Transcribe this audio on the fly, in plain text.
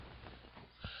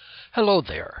Hello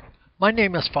there. My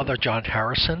name is Father John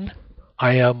Harrison.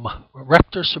 I am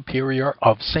Rector Superior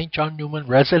of St. John Newman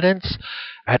Residence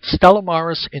at Stella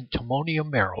Maris in Timonium,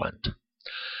 Maryland.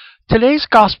 Today's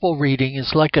Gospel reading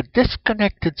is like a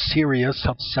disconnected series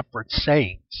of separate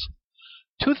sayings.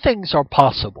 Two things are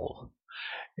possible.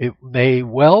 It may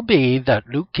well be that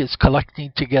Luke is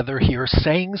collecting together here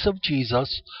sayings of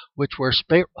Jesus which were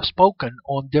spoken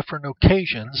on different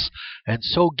occasions, and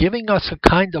so giving us a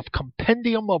kind of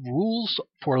compendium of rules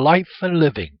for life and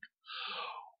living.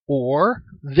 Or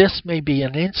this may be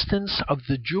an instance of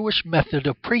the Jewish method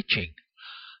of preaching.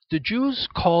 The Jews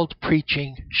called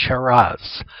preaching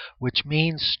sharaz, which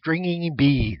means stringing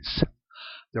beads.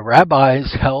 The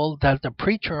rabbis held that the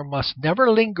preacher must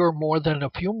never linger more than a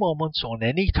few moments on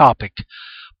any topic,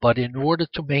 but in order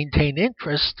to maintain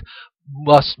interest,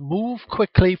 must move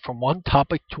quickly from one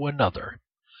topic to another.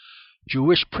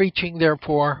 Jewish preaching,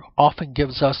 therefore, often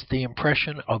gives us the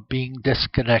impression of being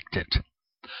disconnected.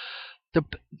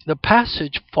 The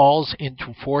passage falls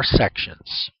into four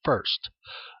sections. First,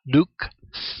 Luke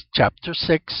chapter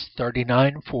 6,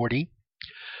 39-40.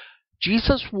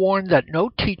 Jesus warned that no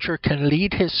teacher can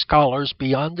lead his scholars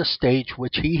beyond the stage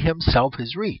which he himself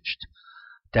has reached.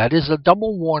 That is a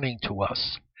double warning to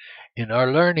us. In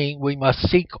our learning, we must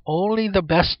seek only the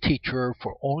best teacher,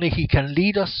 for only he can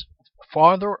lead us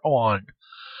farther on.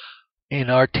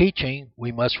 In our teaching,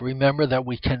 we must remember that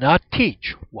we cannot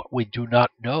teach what we do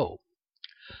not know.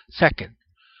 Second,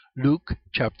 Luke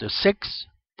chapter 6,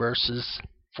 verses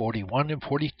 41 and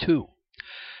 42.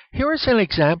 Here is an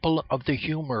example of the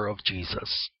humor of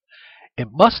Jesus. It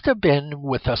must have been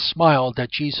with a smile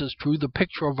that Jesus drew the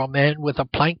picture of a man with a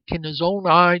plank in his own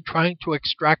eye trying to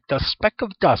extract a speck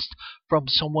of dust from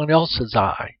someone else's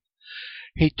eye.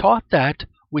 He taught that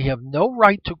we have no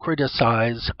right to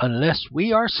criticize unless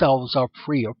we ourselves are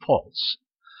free of faults.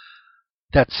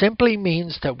 That simply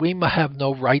means that we have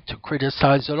no right to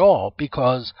criticize at all,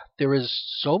 because there is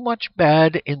so much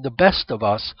bad in the best of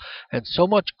us and so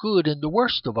much good in the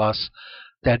worst of us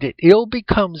that it ill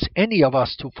becomes any of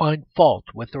us to find fault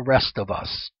with the rest of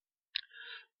us.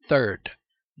 Third,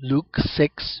 Luke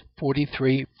 6,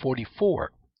 43-44.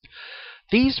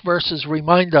 These verses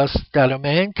remind us that a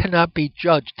man cannot be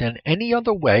judged in any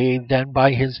other way than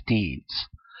by his deeds.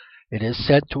 It is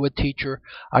said to a teacher,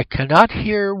 "I cannot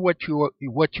hear what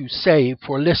you say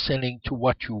for listening to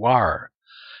what you are."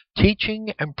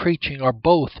 Teaching and preaching are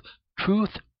both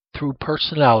truth through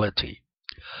personality.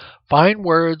 Fine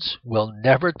words will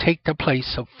never take the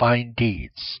place of fine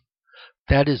deeds.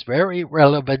 That is very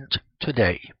relevant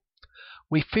today.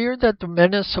 We fear that the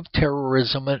menace of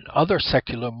terrorism and other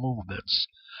secular movements.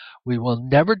 We will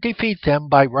never defeat them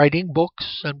by writing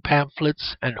books and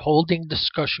pamphlets and holding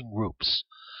discussion groups.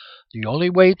 The only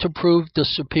way to prove the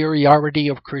superiority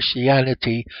of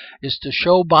Christianity is to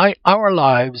show by our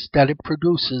lives that it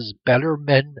produces better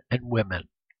men and women.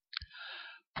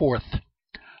 Fourth,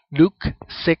 Luke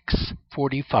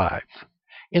 6:45.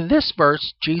 In this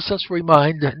verse, Jesus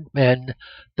reminded men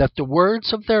that the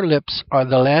words of their lips are in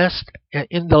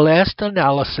the last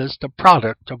analysis, the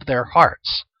product of their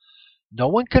hearts. No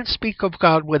one can speak of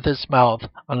God with his mouth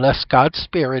unless God's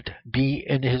Spirit be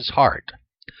in his heart.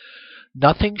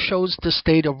 Nothing shows the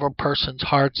state of a person's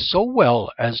heart so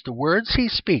well as the words he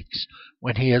speaks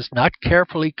when he is not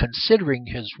carefully considering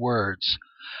his words,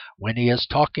 when he is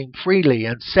talking freely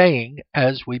and saying,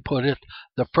 as we put it,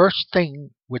 the first thing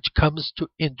which comes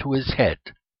into his head.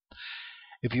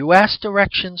 If you ask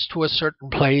directions to a certain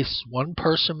place, one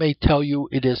person may tell you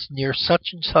it is near such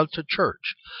and such a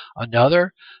church,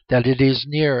 another that it is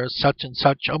near such and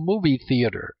such a movie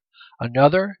theater,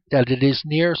 another that it is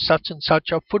near such and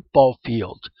such a football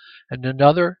field, and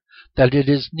another that it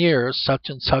is near such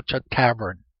and such a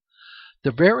tavern.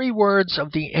 The very words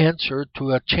of the answer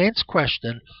to a chance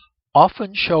question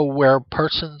often show where a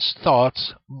person's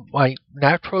thoughts might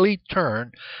naturally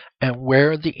turn and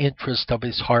where the interest of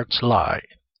his hearts lie.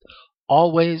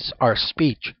 Always our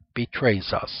speech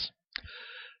betrays us.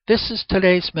 This is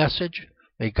today's message.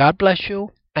 May God bless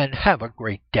you and have a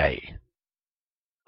great day.